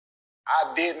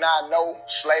I did not know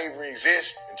slavery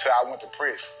exists until I went to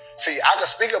prison. See, I can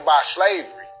speak about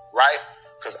slavery, right?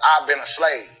 Because I've been a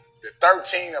slave. The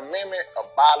 13th Amendment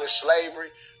abolished slavery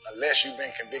unless you've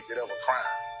been convicted of a crime.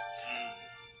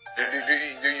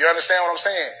 Do you understand what I'm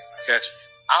saying? I got you.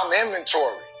 I'm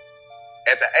inventory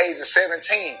at the age of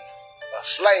 17, a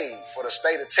slave for the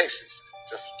state of Texas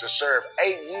to serve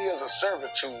 8 years of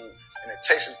servitude in the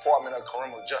Texas Department of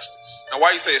Criminal Justice. Now,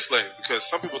 why you say a slave? Because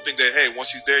some people think that, hey,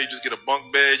 once you're there, you just get a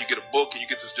bunk bed, you get a book, and you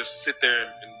get to just sit there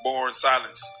in boring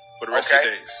silence for the rest of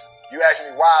your days. You asked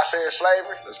me why I said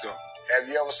slavery? Let's go. Have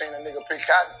you ever seen a nigga pick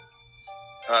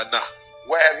cotton? Nah.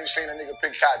 Where have you seen a nigga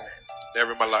pick cotton at?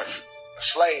 Never in my life. A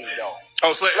slave, though.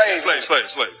 Oh, slave.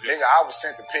 Yeah. Nigga, I was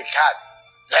sent to pick cotton.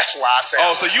 That's why I said.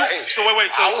 Oh, so you? So wait.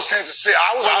 So I was sent to sit.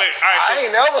 Wait. All right, I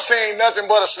ain't never seen nothing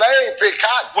but a slave pick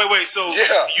cotton. Wait. So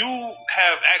yeah. You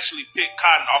have actually picked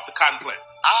cotton off the cotton plant?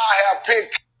 I have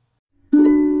picked.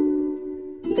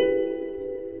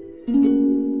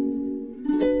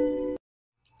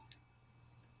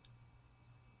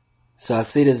 So I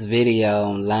see this video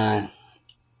online.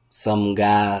 Some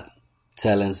guy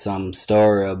telling some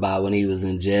story about when he was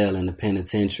in jail in the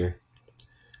penitentiary.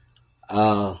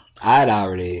 I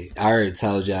already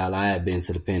told y'all I had been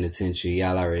to the penitentiary.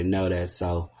 Y'all already know that.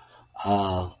 So,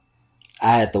 I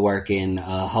had to work in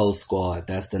Host Squad.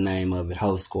 That's the name of it,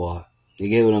 Host Squad. You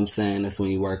get what I'm saying? That's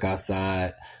when you work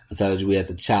outside. I told you we had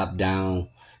to chop down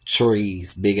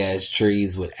trees, big ass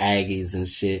trees with Aggies and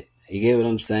shit. You get what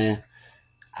I'm saying?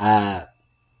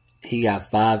 He got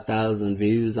 5,000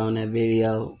 views on that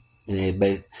video.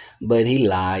 But he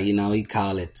lied, you know, he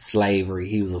called it slavery.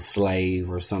 He was a slave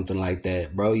or something like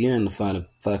that. Bro, you're in the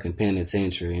fucking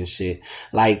penitentiary and shit.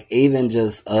 Like, even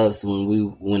just us,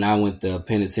 when I went to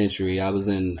penitentiary, I was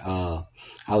all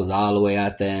the way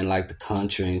out there in like the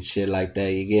country and shit like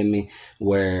that, you get me?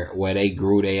 Where they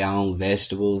grew their own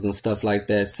vegetables and stuff like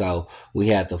that. So we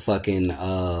had to fucking,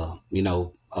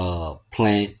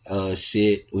 plant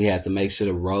shit. We had to make sure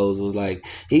the roads was like,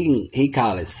 he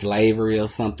called it slavery or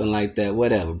something like that.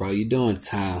 Whatever, bro. You doing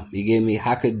time. You get me?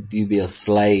 How could you be a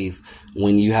slave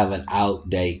when you have an out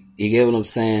date? You get what I'm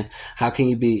saying? How can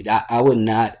you be? I would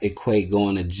not equate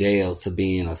going to jail to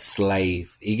being a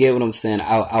slave. You get what I'm saying?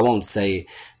 I won't say it.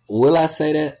 Will I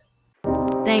say that?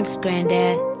 Thanks,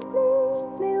 Granddad.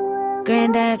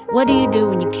 Granddad, what do you do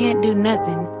when you can't do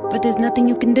nothing, but there's nothing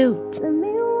you can do?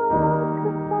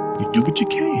 You do what you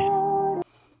can.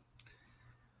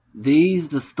 These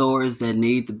the stories that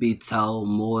need to be told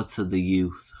more to the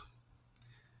youth.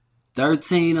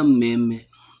 13th Amendment,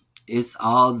 it's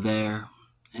all there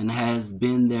and has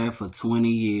been there for 20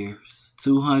 years,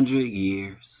 200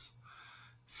 years.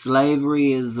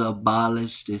 Slavery is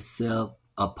abolished except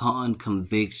upon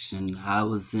conviction. I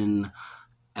was in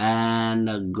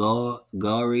Angoria,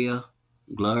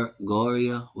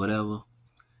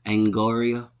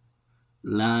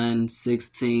 line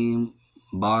 16,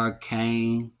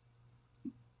 Barcane,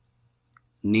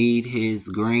 need his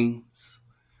greens.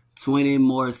 20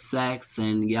 more sacks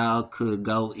and y'all could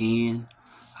go in.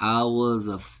 I was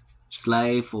a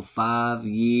slave for 5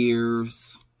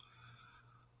 years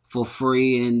for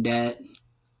free in that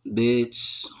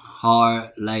bitch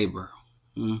hard labor.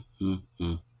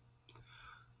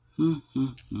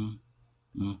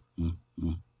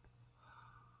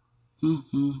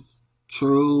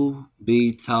 True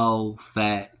be told,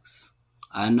 facts.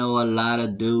 I know a lot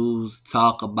of dudes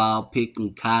talk about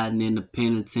picking cotton in the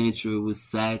penitentiary with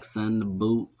sacks and the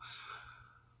boot.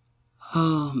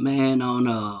 Oh, man on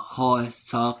a horse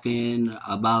talking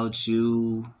about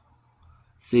you.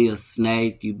 See a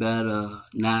snake, you better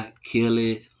not kill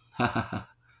it. I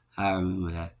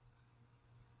remember that.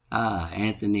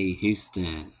 Anthony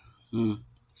Houston.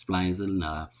 Explains it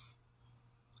enough.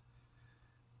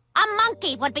 A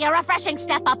monkey would be a refreshing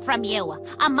step up from you.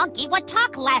 A monkey would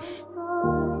talk less.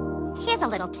 Here's a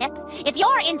little tip. If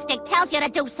your instinct tells you to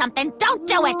do something, don't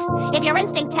do it. If your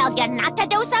instinct tells you not to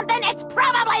do something, it's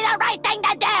probably the right thing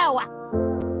to do.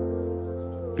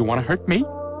 You want to hurt me?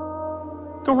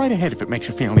 Go right ahead if it makes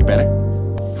you feel any better.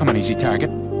 I'm an easy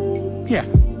target. Yeah,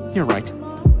 you're right.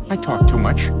 I talk too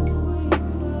much.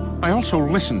 I also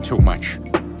listen too much.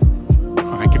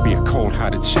 I could be a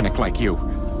cold-hearted cynic like you.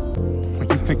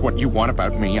 You think what you want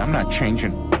about me, I'm not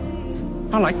changing.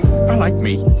 I like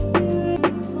me.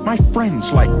 My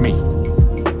friends like me.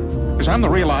 Because I'm the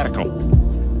real article.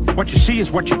 What you see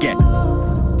is what you get.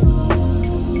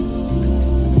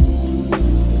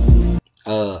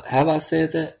 Have I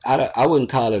said that? I wouldn't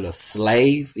call it a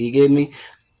slave, you get me?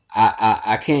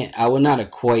 I would not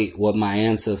equate what my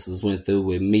ancestors went through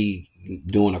with me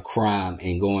doing a crime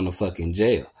and going to fucking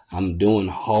jail. I'm doing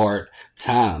hard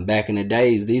time. Back in the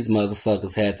days, these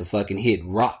motherfuckers had to fucking hit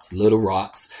rocks, little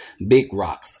rocks, big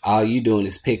rocks. All you doing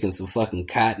is picking some fucking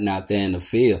cotton out there in the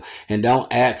field. And don't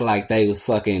act like they was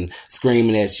fucking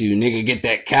screaming at you, nigga, get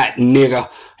that cotton, nigga,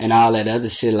 and all that other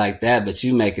shit like that. But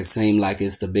you make it seem like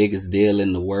it's the biggest deal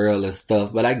in the world and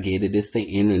stuff. But I get it. It's the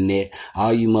internet.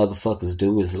 All you motherfuckers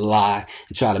do is lie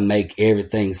and try to make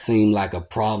everything seem like a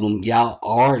problem. Y'all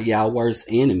are y'all worst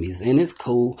enemies. And it's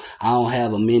cool. I don't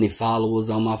have a many followers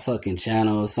on my fucking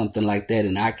channel or something like that,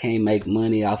 and I can't make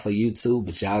money off of YouTube,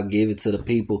 but y'all give it to the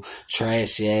people,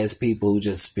 trashy ass people who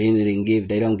just spend it and give.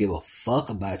 They don't give a fuck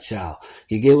about y'all.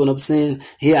 You get what I'm saying?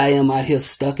 Here I am out here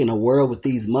stuck in a world with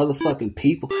these motherfucking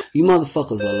people. You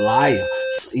motherfuckers are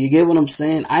liars. You get what I'm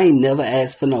saying? I ain't never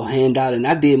asked for no handout, and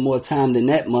I did more time than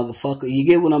that motherfucker. You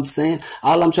get what I'm saying?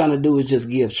 All I'm trying to do is just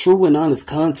give true and honest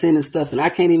content and stuff, and I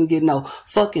can't even get no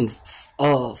fucking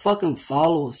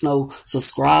followers, no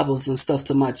subscribers and stuff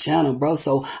to my channel, bro.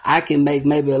 So I can make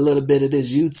maybe a little bit of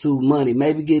this YouTube money,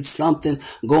 maybe get something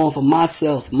going for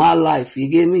myself, my life. You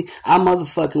get me? I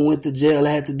motherfucking went to jail.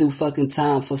 I had to do fucking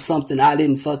time for something I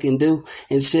didn't fucking do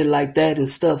and shit like that and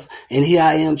stuff. And here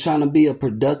I am trying to be a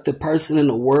productive person in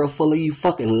a world full of you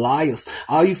fucking liars.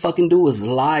 All you fucking do is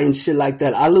lie and shit like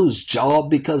that. I lose job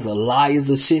because of liars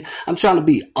and shit. I'm trying to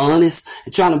be honest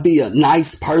and trying to be a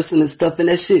nice person and stuff, and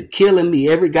that shit killing me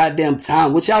every goddamn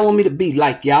time. What y'all want me to be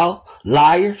like, y'all?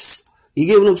 Liars? You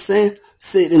get what I'm saying?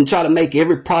 Sit and try to make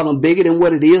every problem bigger than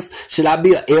what it is. Should I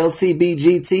be a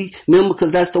LTBGT member?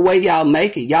 Because that's the way y'all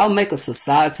make it. Y'all make a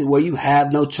society where you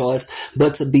have no choice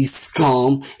but to be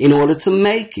scum in order to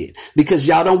make it. Because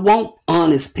y'all don't want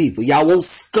honest people. Y'all want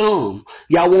scum.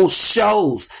 Y'all want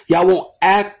shows. Y'all want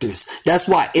actors. That's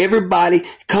why everybody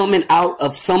coming out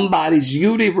of somebody's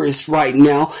uterus right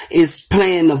now is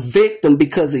playing the victim,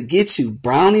 because it gets you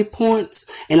brownie points.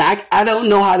 And I don't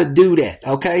know how to do that,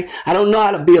 okay? I don't know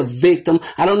how to be a victim.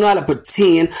 I don't know how to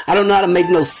pretend. I don't know how to make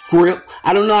no script.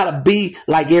 I don't know how to be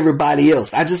like everybody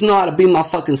else. I just know how to be my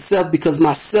fucking self, because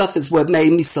myself is what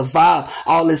made me survive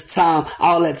all this time,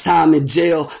 all that time in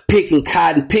jail, picking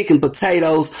cotton, picking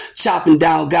potatoes, chopping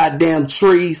down goddamn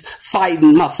trees,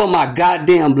 fighting for my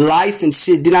goddamn life and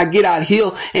shit. Then I get out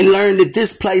here and learn that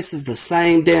this place is the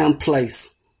same damn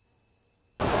place.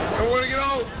 I want to get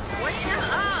off. What's your up?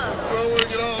 I don't want to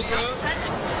get off, man.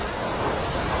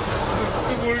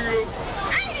 I want to get off.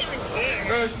 I ain't even scared.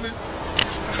 Ashley.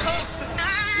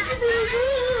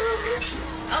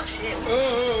 Oh shit.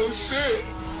 Oh, shit.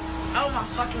 Oh my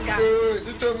fucking god. Wait.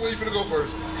 Just tell me where you finna go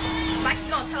first. Like you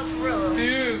gonna tell us for real. He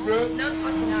is, bro. No, it's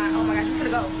fucking not. Oh my god, you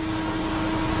finna go.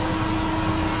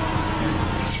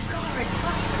 Let's just go already.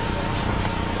 Fuck.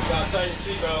 You gotta tighten your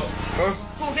seatbelt. Huh?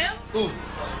 Who, him? Who?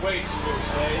 Way too loose,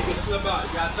 man. You can slip out.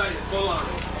 You gotta tighten it. Pull on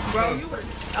it. Bro, you were.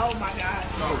 Oh my god.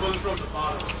 No, pull it from the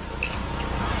bottom.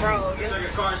 Bro, It's like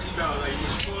a car seatbelt. Like you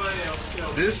just pull it,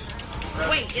 it'll This?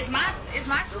 wait, is my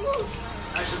too loose?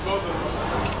 Actually, both of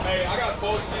them. Hey, I got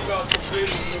both seatbelts completely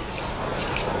loose.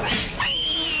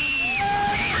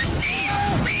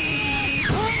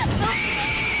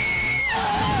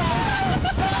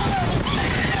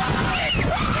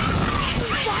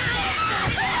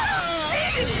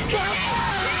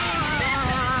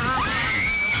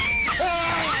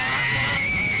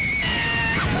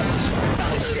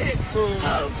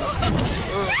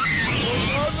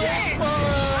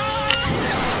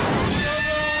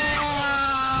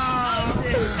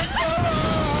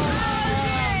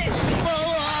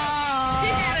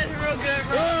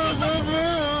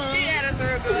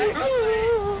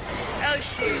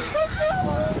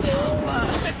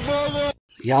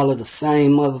 Y'all are the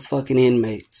same motherfucking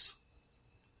inmates.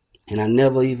 And I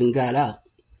never even got out.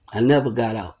 I never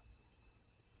got out.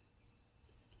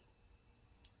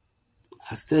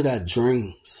 I still got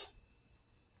dreams.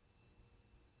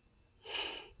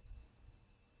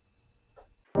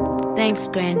 Thanks,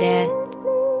 Granddad.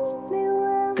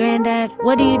 Granddad,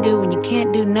 what do you do when you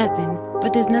can't do nothing,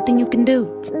 but there's nothing you can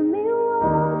do?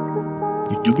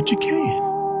 You do what you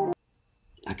can.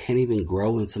 I can't even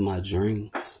grow into my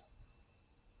dreams.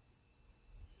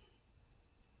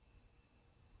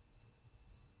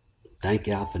 Thank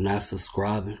y'all for not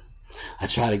subscribing. I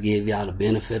try to give y'all the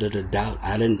benefit of the doubt.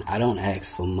 I don't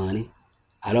ask for money.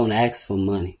 I don't ask for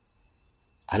money.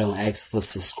 I don't ask for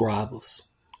subscribers.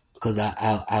 Because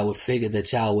I would figure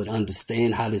that y'all would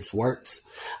understand how this works.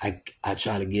 I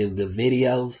try to give good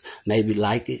videos, maybe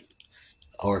like it,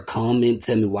 or comment,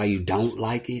 tell me why you don't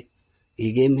like it.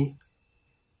 You get me?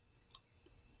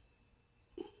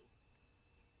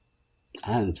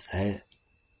 I'm sad.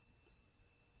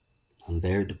 I'm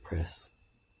very depressed.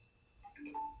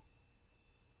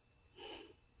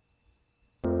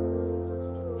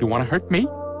 You want to hurt me?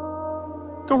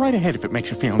 Go right ahead if it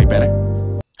makes you feel any better.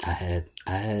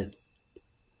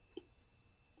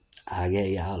 I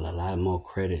gave y'all a lot more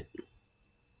credit